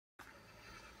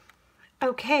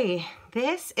Okay,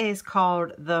 this is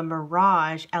called the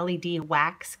Mirage LED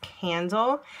Wax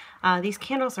Candle. These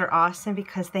candles are awesome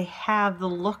because they have the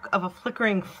look of a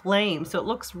flickering flame, so it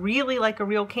looks really like a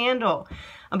real candle.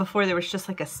 Before there was just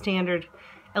like a standard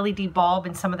LED bulb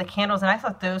in some of the candles, and I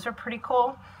thought those were pretty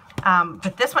cool.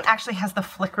 But this one actually has the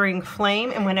flickering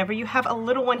flame, and whenever you have a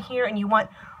little one here and you want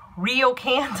real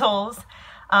candles,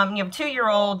 you have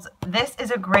 2-year-olds, this is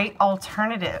a great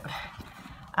alternative.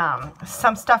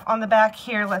 Some stuff on the back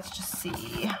here, let's just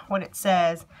see what it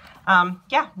says.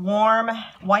 Yeah, warm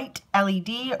white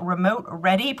LED, remote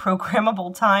ready,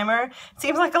 programmable timer.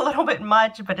 Seems like a little bit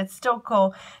much, but it's still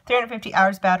cool. 350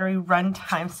 hours battery run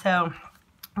time. So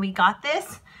we got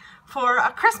this for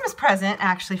a Christmas present,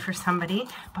 actually, for somebody,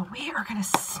 but we are gonna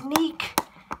sneak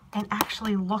and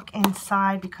actually look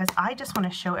inside because I just want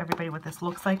to show everybody what this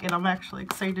looks like, and I'm actually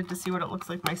excited to see what it looks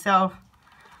like myself.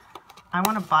 I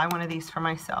want to buy one of these for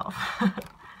myself.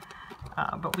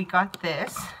 But we got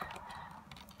this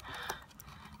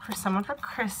for someone for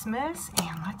Christmas,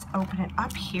 and let's open it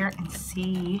up here and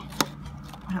see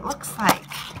what it looks like.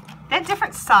 They have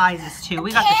different sizes too.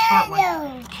 We got the short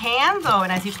one. Candle,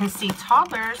 and as you can see,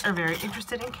 toddlers are very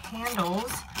interested in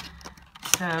candles.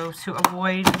 So to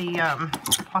avoid the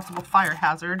possible fire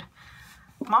hazard,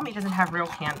 Mommy doesn't have real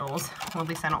candles. Well, at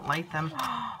least I don't light them.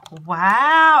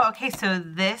 Wow. Okay, so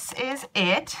this is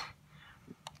it.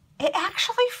 It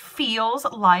actually feels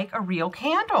like a real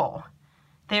candle.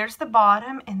 There's the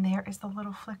bottom, and there is the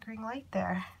little flickering light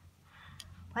there.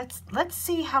 Let's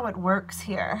see how it works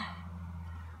here.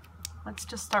 Let's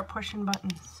just start pushing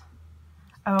buttons.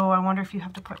 Oh, I wonder if you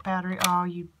have to put battery. Oh,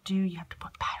 you do. You have to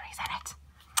put batteries in it.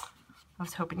 I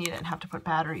was hoping you didn't have to put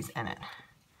batteries in it.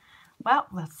 Well,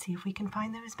 let's see if we can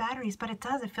find those batteries, but it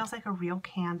does. It feels like a real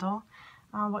candle.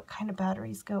 What kind of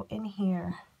batteries go in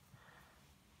here?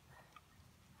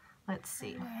 Let's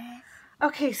see.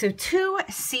 Okay, so 2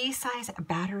 C-size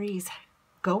batteries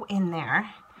go in there.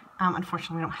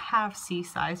 Unfortunately, we don't have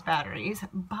C-size batteries,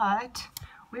 but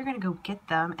we're going to go get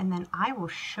them, and then I will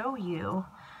show you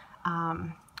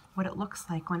what it looks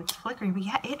like when it's flickering. But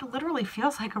yeah, it literally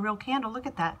feels like a real candle. Look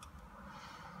at that.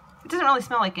 It doesn't really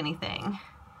smell like anything.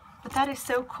 But that is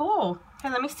so cool.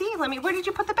 Hey, let me see. Where did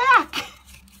you put the back?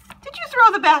 Did you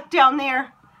throw the back down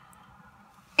there?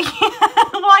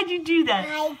 Why'd you do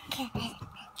that?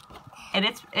 And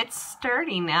it's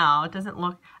sturdy now. It doesn't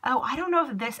look... Oh, I don't know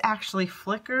if this actually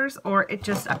flickers or it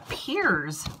just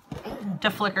appears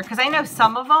to flicker. Because I know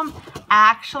some of them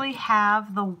actually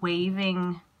have the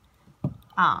waving...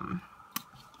 oh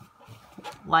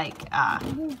my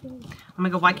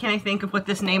god, why can't I think of what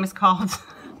this name is called?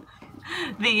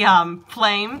 The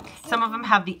flame. Some of them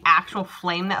have the actual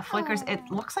flame that flickers. It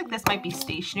looks like this might be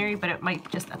stationary, but it might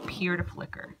just appear to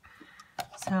flicker.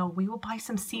 So we will buy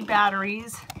some C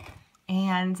batteries,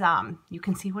 and you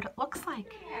can see what it looks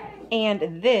like.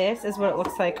 And this is what it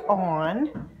looks like on.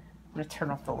 I'm going to turn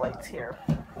off the lights here.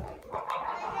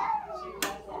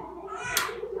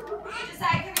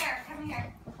 Come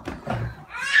here.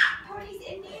 Cody's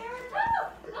in there.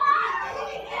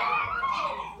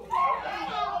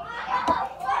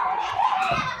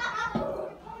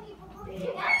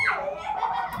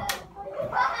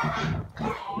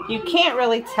 You can't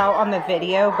really tell on the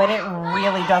video, but it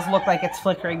really does look like it's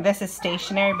flickering. This is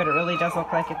stationary, but it really does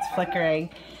look like it's flickering.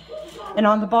 And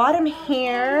on the bottom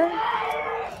here,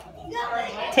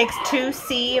 it takes 2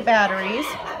 C batteries.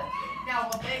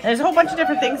 There's a whole bunch of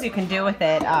different things you can do with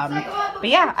it. But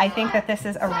yeah, I think that this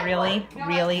is a really,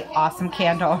 really awesome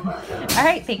candle. All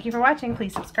right, thank you for watching.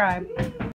 Please subscribe.